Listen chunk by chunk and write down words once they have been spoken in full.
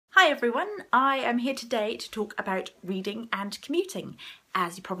Hi everyone, I am here today to talk about reading and commuting.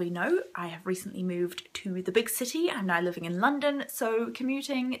 As you probably know, I have recently moved to the big city. I'm now living in London, so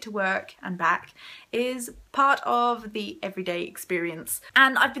commuting to work and back is part of the everyday experience.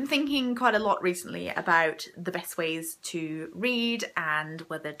 And I've been thinking quite a lot recently about the best ways to read and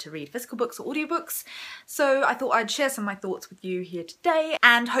whether to read physical books or audiobooks. So I thought I'd share some of my thoughts with you here today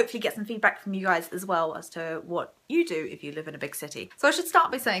and hopefully get some feedback from you guys as well as to what you do if you live in a big city. So I should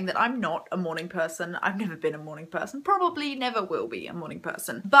start by saying that I'm not a morning person. I've never been a morning person, probably never will be a morning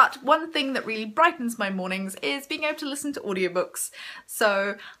person. But one thing that really brightens my mornings is being able to listen to audiobooks.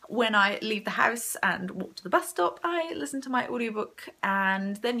 So when I leave the house and walk to the bus stop, I listen to my audiobook,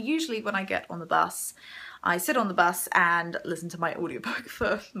 and then usually when I get on the bus, I sit on the bus and listen to my audiobook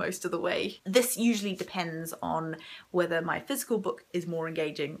for most of the way. This usually depends on whether my physical book is more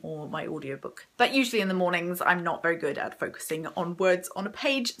engaging or my audiobook. But usually in the mornings I'm not very good at focusing on words on a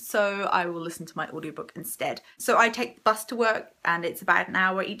page, so I will listen to my audiobook instead. So I take the bus to work and it's about an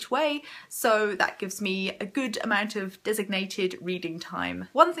hour each way, so that gives me a good amount of designated reading time.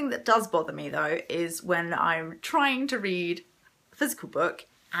 One thing that does bother me though is when I'm trying to read a physical book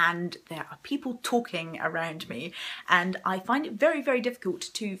and there are people talking around me, and I find it very, very difficult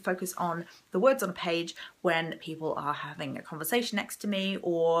to focus on the words on a page when people are having a conversation next to me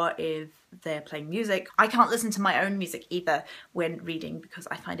or if they're playing music. I can't listen to my own music either when reading because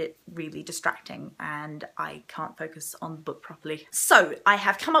I find it really distracting and I can't focus on the book properly. So I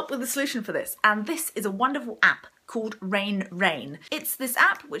have come up with a solution for this, and this is a wonderful app called Rain. It's this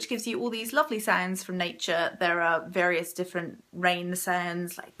app which gives you all these lovely sounds from nature. There are various different rain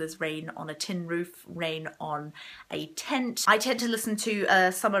sounds, like there's rain on a tin roof, rain on a tent. I tend to listen to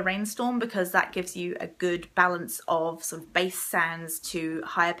a summer rainstorm because that gives you a good balance of sort of bass sounds to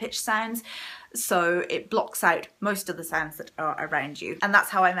higher pitched sounds. So it blocks out most of the sounds that are around you. And that's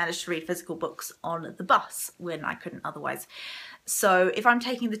how I managed to read physical books on the bus when I couldn't otherwise. So if I'm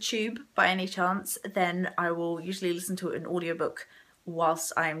taking the tube by any chance, then I will usually listen to an audiobook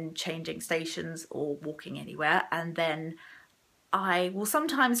whilst I'm changing stations or walking anywhere, and then I will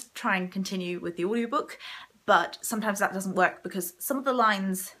sometimes try and continue with the audiobook, but sometimes that doesn't work because some of the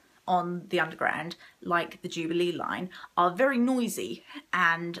lines on the Underground, like the Jubilee line, are very noisy,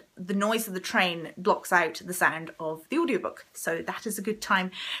 and the noise of the train blocks out the sound of the audiobook. So that is a good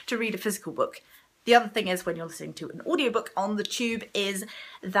time to read a physical book. The other thing is when you're listening to an audiobook on the tube is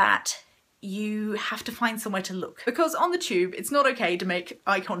that you have to find somewhere to look, because on the tube it's not okay to make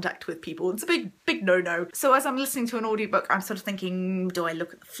eye contact with people. It's a big no-no. So as I'm listening to an audiobook, I'm sort of thinking, do I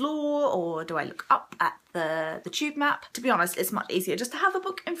look at the floor or do I look up at the tube map? To be honest, it's much easier just to have a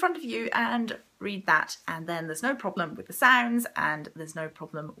book in front of you and read that, and then there's no problem with the sounds and there's no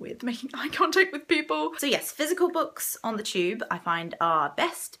problem with making eye contact with people. So yes, physical books on the tube I find are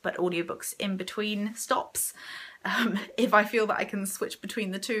best, but audiobooks in between stops, if I feel that I can switch between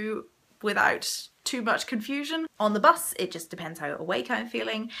the two without too much confusion. On the bus, it just depends how awake I'm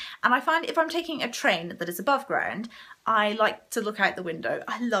feeling. And I find if I'm taking a train that is above ground, I like to look out the window.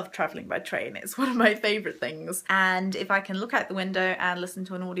 I love travelling by train, it's one of my favourite things. And if I can look out the window and listen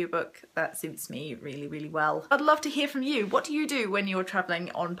to an audiobook, that suits me really, really well. I'd love to hear from you. What do you do when you're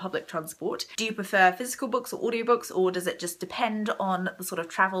travelling on public transport? Do you prefer physical books or audiobooks, or does it just depend on the sort of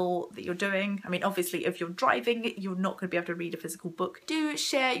travel that you're doing? I mean, obviously if you're driving, you're not going to be able to read a physical book. Do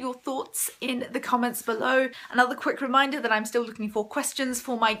share your thoughts in the comments below. Another quick reminder that I'm still looking for questions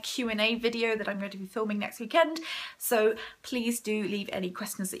for my Q&A video that I'm going to be filming next weekend. So please do leave any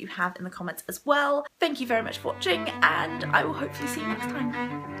questions that you have in the comments as well. Thank you very much for watching, and I will hopefully see you next time.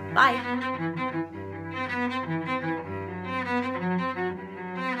 Bye!